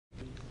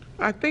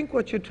I think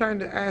what you're trying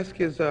to ask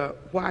is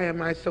why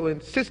am I so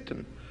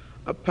insistent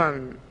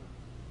upon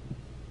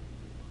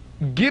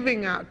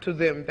giving out to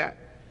them that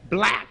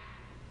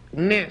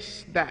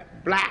blackness,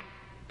 that black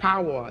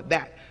power,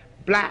 that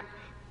black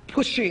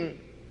pushing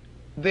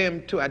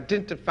them to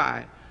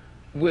identify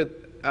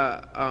with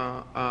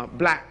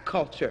black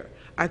culture.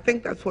 I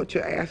think that's what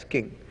you're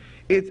asking.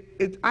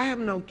 I have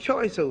no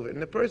choice over it.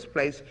 In the first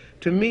place,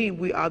 to me,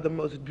 we are the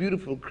most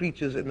beautiful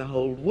creatures in the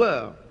whole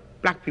world,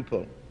 black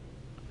people.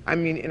 I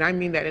mean, and I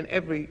mean that in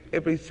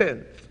every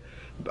sense,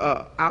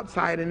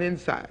 outside and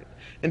inside.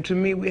 And to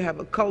me, we have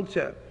a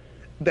culture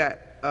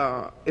that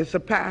is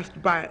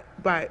surpassed by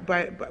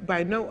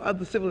no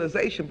other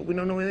civilization, but we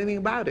don't know anything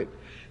about it.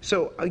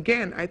 So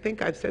again, I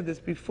think I've said this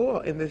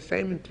before in this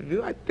same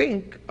interview, I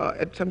think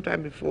at some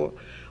time before,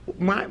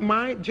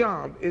 my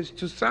job is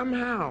to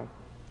somehow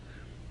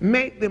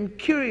make them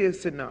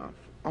curious enough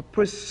or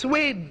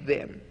persuade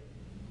them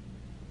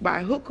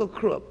by hook or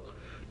crook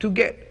to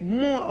get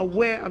more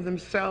aware of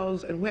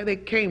themselves and where they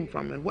came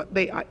from and what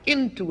they are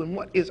into and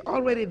what is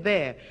already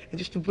there, and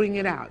just to bring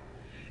it out.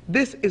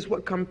 This is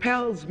what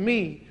compels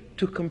me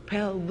to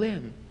compel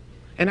them,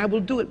 and I will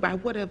do it by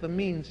whatever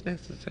means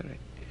necessary.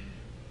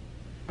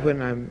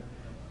 When I'm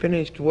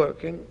finished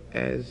working,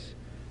 as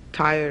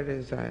tired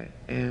as I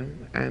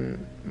am,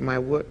 and my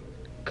work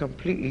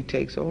completely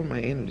takes all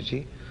my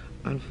energy,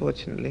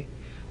 unfortunately,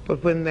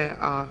 but when there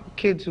are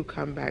kids who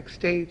come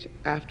backstage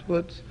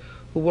afterwards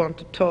who want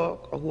to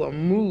talk or who are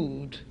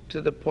moved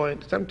to the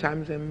point,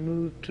 sometimes they're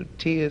moved to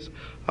tears,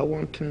 I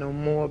want to know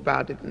more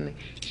about it, and they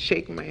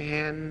shake my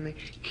hand and they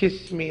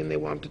kiss me and they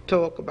want to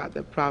talk about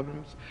their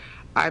problems,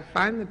 I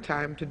find the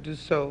time to do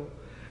so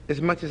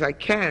as much as I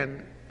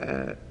can.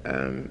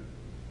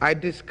 I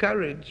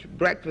discourage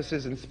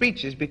breakfasts and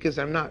speeches because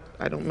I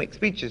don't make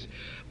speeches,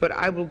 but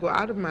I will go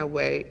out of my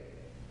way,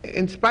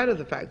 in spite of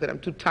the fact that I'm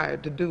too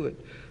tired to do it,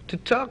 to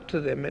talk to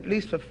them at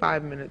least for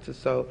 5 minutes or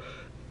so,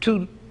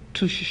 to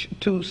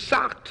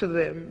sock to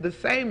them the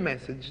same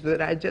message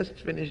that I just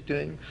finished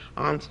doing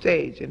on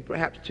stage, and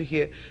perhaps to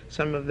hear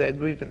some of their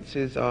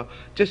grievances, or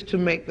just to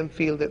make them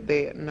feel that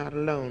they're not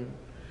alone.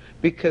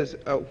 Because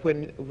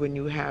when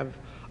you have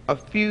a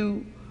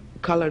few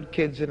colored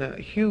kids in a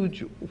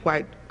huge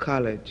white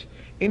college,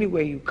 any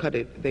way you cut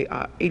it, they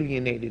are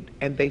alienated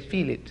and they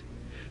feel it.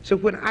 So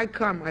when I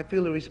come, I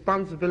feel a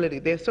responsibility.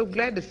 They're so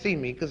glad to see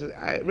me because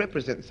I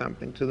represent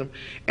something to them,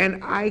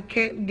 and I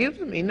can't give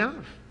them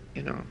enough,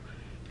 you know.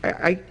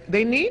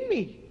 They need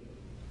me.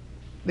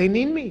 They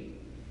need me.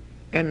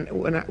 And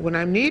when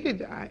I'm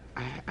needed, I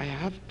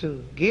have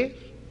to give.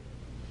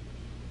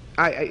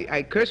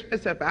 I curse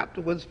myself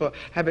afterwards for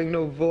having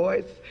no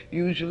voice,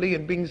 usually,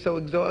 and being so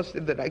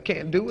exhausted that I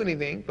can't do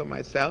anything for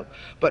myself.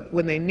 But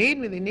when they need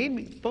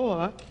me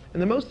for,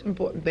 and the most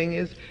important thing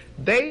is,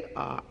 they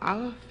are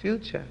our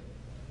future.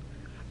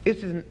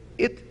 It's an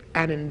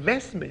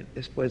investment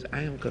as far as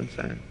I am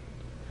concerned.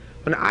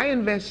 When I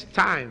invest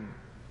time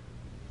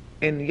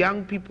in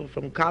young people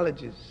from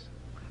colleges,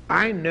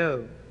 I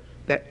know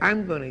that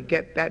I'm going to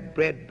get that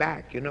bread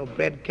back. You know,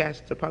 bread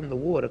cast upon the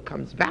water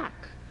comes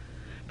back.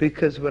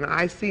 Because when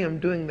I see them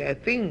doing their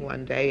thing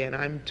one day and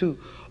I'm too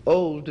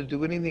old to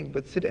do anything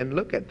but sit and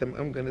look at them,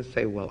 I'm going to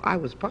say, well, I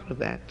was part of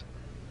that.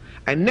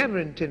 I never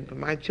intend for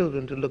my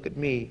children to look at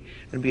me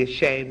and be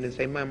ashamed and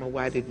say, Mama,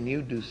 why didn't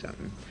you do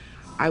something?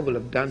 I will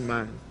have done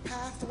mine.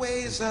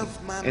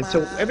 And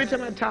so every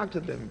time I talk to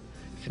them,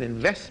 it's an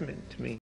investment to me.